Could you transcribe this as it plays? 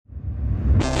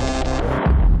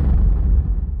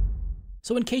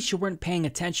So in case you weren't paying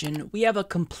attention, we have a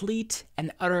complete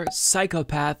and utter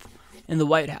psychopath in the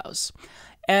White House.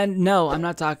 And no, I'm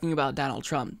not talking about Donald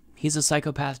Trump. He's a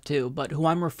psychopath too, but who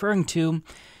I'm referring to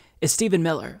is Stephen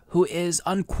Miller, who is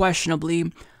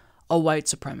unquestionably a white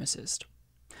supremacist.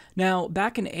 Now,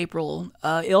 back in April,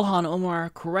 Ilhan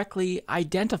Omar correctly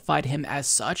identified him as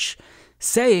such,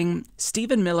 saying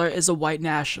Stephen Miller is a white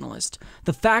nationalist.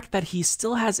 The fact that he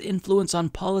still has influence on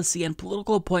policy and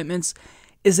political appointments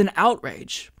is an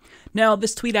outrage. Now,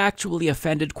 this tweet actually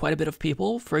offended quite a bit of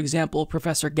people. For example,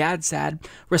 Professor Gadsad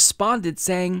responded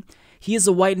saying, "He is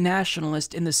a white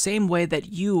nationalist in the same way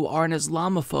that you are an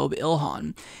Islamophobe,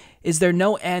 Ilhan. Is there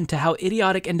no end to how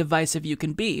idiotic and divisive you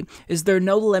can be? Is there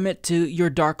no limit to your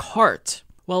dark heart?"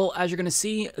 Well, as you're going to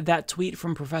see, that tweet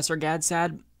from Professor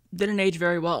Gadsad didn't age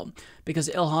very well, because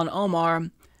Ilhan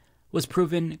Omar was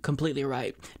proven completely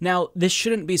right. Now, this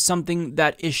shouldn't be something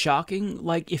that is shocking.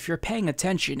 Like, if you're paying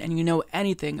attention and you know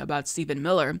anything about Stephen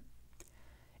Miller,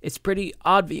 it's pretty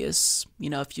obvious. You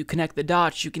know, if you connect the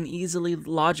dots, you can easily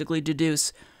logically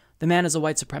deduce the man is a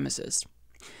white supremacist.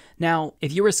 Now,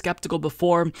 if you were skeptical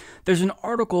before, there's an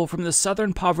article from the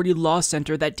Southern Poverty Law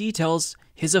Center that details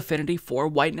his affinity for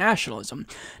white nationalism.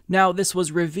 Now, this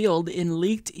was revealed in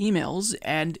leaked emails,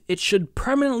 and it should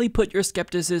permanently put your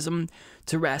skepticism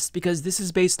to rest, because this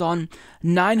is based on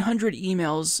 900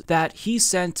 emails that he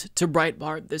sent to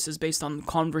Breitbart. This is based on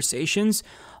conversations.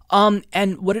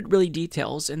 And what it really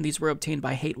details, and these were obtained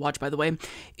by Hate Watch, by the way,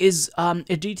 is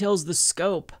it details the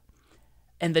scope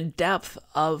and the depth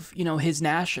of, his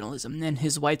nationalism and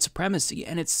his white supremacy.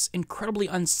 And it's incredibly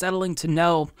unsettling to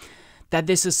know that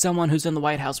this is someone who's in the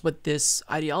White House with this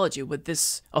ideology, with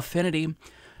this affinity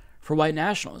for white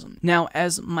nationalism. Now,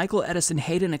 as Michael Edison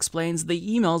Hayden explains, the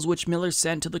emails which Miller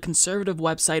sent to the conservative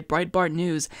website Breitbart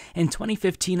News in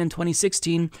 2015 and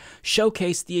 2016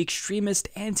 showcase the extremist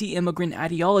anti-immigrant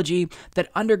ideology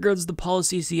that undergirds the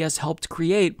policies he has helped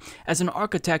create as an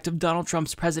architect of Donald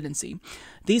Trump's presidency.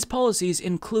 These policies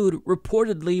include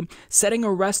reportedly setting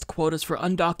arrest quotas for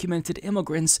undocumented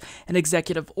immigrants, an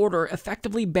executive order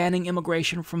effectively banning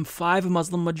immigration from 5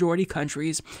 Muslim-majority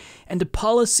countries, and a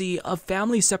policy of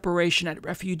family separation at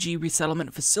refugee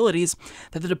resettlement facilities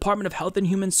that the Department of Health and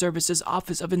Human Services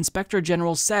Office of Inspector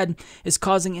General said is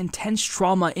causing intense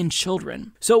trauma in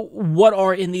children. So what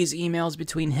are in these emails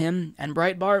between him and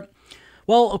Breitbart?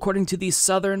 Well, according to the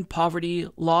Southern Poverty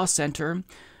Law Center,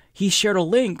 he shared a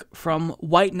link from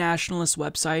white nationalist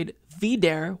website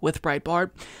VDare with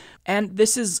Breitbart, and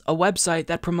this is a website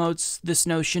that promotes this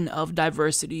notion of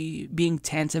diversity being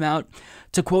tantamount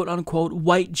to quote-unquote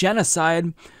white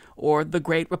genocide or the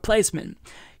Great Replacement.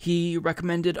 He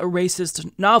recommended a racist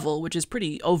novel, which is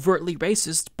pretty overtly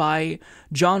racist, by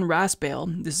John Raspail.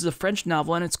 This is a French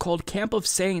novel, and it's called Camp of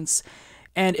Saints,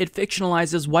 and it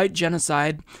fictionalizes white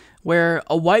genocide, where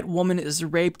a white woman is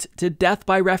raped to death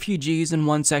by refugees in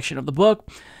one section of the book,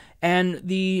 and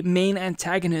the main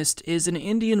antagonist is an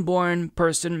Indian-born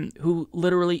person who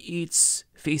literally eats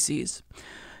feces.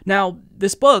 Now,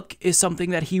 this book is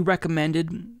something that he recommended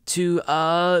to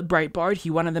Breitbart. He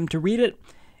wanted them to read it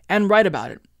and write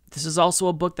about it. This is also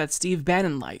a book that Steve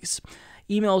Bannon likes.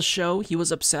 Emails show he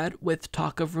was upset with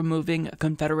talk of removing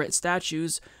Confederate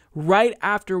statues right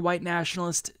after white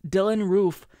nationalist Dylan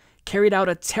Roof carried out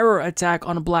a terror attack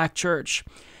on a black church.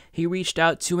 He reached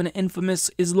out to an infamous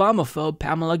Islamophobe,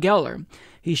 Pamela Geller.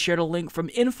 He shared a link from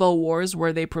InfoWars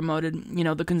where they promoted,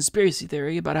 the conspiracy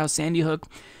theory about how Sandy Hook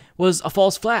was a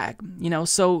false flag,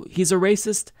 so he's a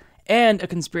racist and a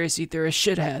conspiracy theorist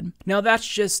shithead. Now, that's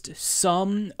just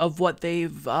some of what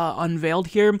they've unveiled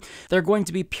here. They're going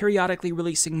to be periodically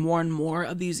releasing more and more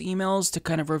of these emails to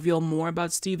kind of reveal more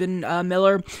about Stephen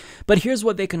Miller. But here's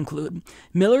what they conclude.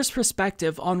 Miller's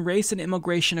perspective on race and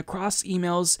immigration across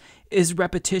emails is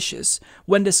repetitious.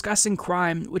 When discussing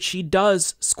crime, which he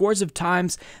does scores of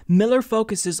times, Miller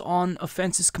focuses on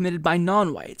offenses committed by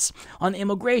non-whites. On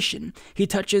immigration, he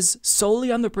touches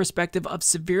solely on the perspective of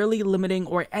severely limiting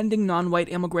or ending non-white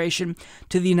immigration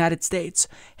to the United States.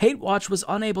 Hate Watch was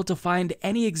unable to find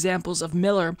any examples of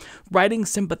Miller writing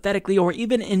sympathetically or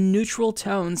even in neutral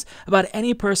tones about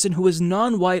any person who is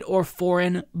non-white or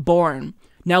foreign-born.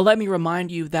 Now, let me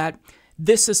remind you that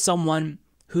this is someone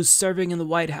who's serving in the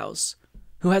White House,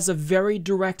 who has a very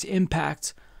direct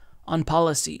impact on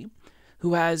policy,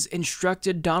 who has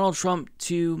instructed Donald Trump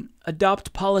to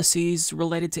adopt policies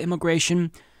related to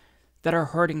immigration that are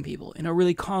hurting people in a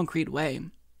really concrete way.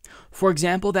 For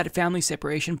example, that family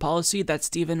separation policy that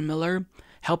Stephen Miller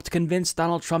helped convince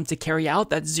Donald Trump to carry out,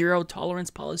 that zero tolerance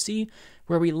policy,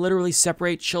 where we literally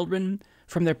separate children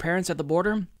from their parents at the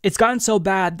border. It's gotten so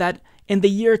bad that in the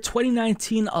year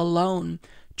 2019 alone,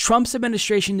 Trump's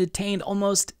administration detained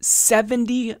almost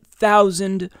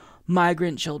 70,000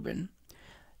 migrant children.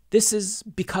 This is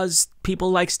because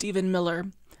people like Stephen Miller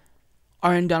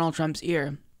are in Donald Trump's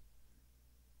ear.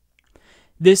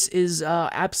 This is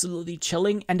absolutely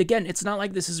chilling. And again, it's not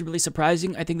like this is really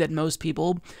surprising. I think that most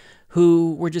people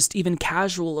who were just even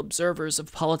casual observers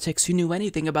of politics who knew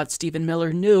anything about Stephen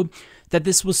Miller knew that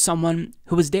this was someone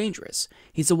who was dangerous.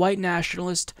 He's a white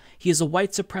nationalist. He is a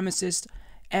white supremacist.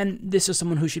 And this is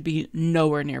someone who should be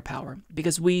nowhere near power,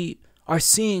 because we are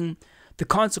seeing the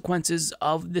consequences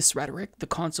of this rhetoric, the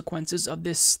consequences of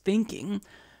this thinking,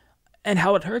 and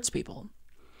how it hurts people.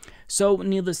 So,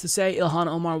 needless to say, Ilhan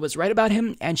Omar was right about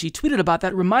him, and she tweeted about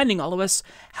that, reminding all of us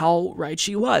how right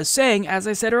she was, saying, as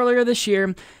I said earlier this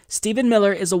year, Stephen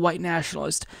Miller is a white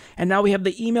nationalist, and now we have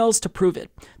the emails to prove it.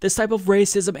 This type of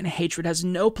racism and hatred has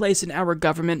no place in our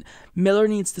government. Miller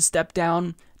needs to step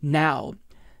down now,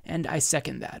 and I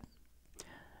second that.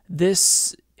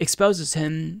 This exposes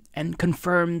him and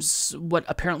confirms what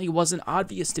apparently wasn't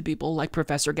obvious to people like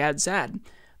Professor Gad Saad.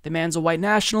 The man's a white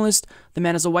nationalist, the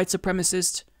man is a white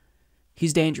supremacist.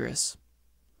 He's dangerous.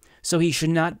 So he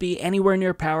should not be anywhere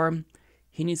near power.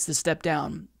 He needs to step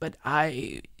down. But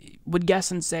I would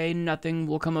guess and say nothing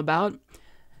will come about.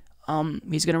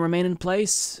 He's going to remain in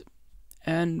place,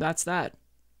 and that's that.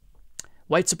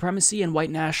 White supremacy and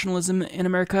white nationalism in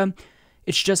America,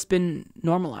 it's just been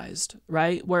normalized,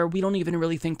 right? Where we don't even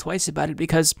really think twice about it,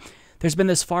 because there's been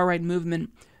this far-right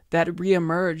movement that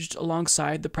reemerged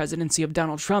alongside the presidency of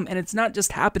Donald Trump. And it's not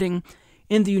just happening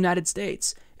in the United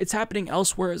States. It's happening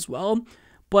elsewhere as well,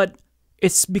 but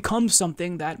it's become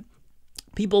something that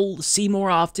people see more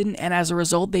often, and as a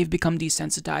result, they've become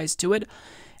desensitized to it,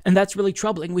 and that's really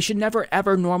troubling. We should never,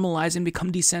 ever normalize and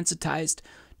become desensitized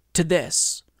to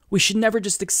this. We should never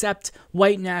just accept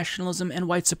white nationalism and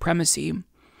white supremacy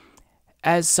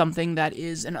as something that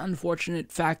is an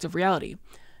unfortunate fact of reality.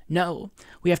 No,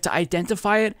 we have to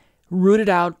identify it, root it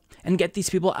out, and get these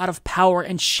people out of power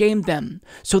and shame them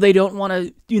so they don't want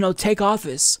to, take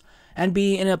office and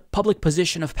be in a public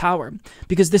position of power,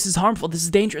 because this is harmful, this is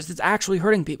dangerous, it's actually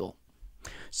hurting people.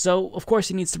 So, of course,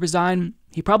 he needs to resign.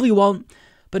 He probably won't,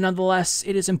 but nonetheless,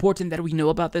 it is important that we know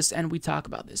about this and we talk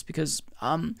about this, because,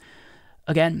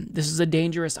 again, this is a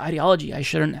dangerous ideology. I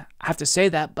shouldn't have to say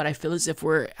that, but I feel as if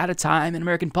we're at a time in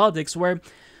American politics where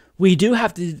we do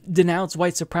have to denounce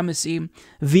white supremacy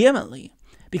vehemently,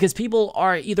 because people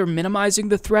are either minimizing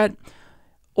the threat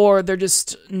or they're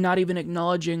just not even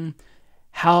acknowledging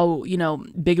how,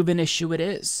 big of an issue it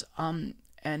is.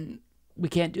 And we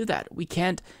can't do that. We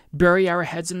can't bury our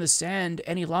heads in the sand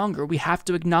any longer. We have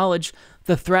to acknowledge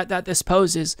the threat that this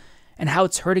poses and how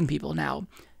it's hurting people now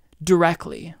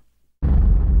directly.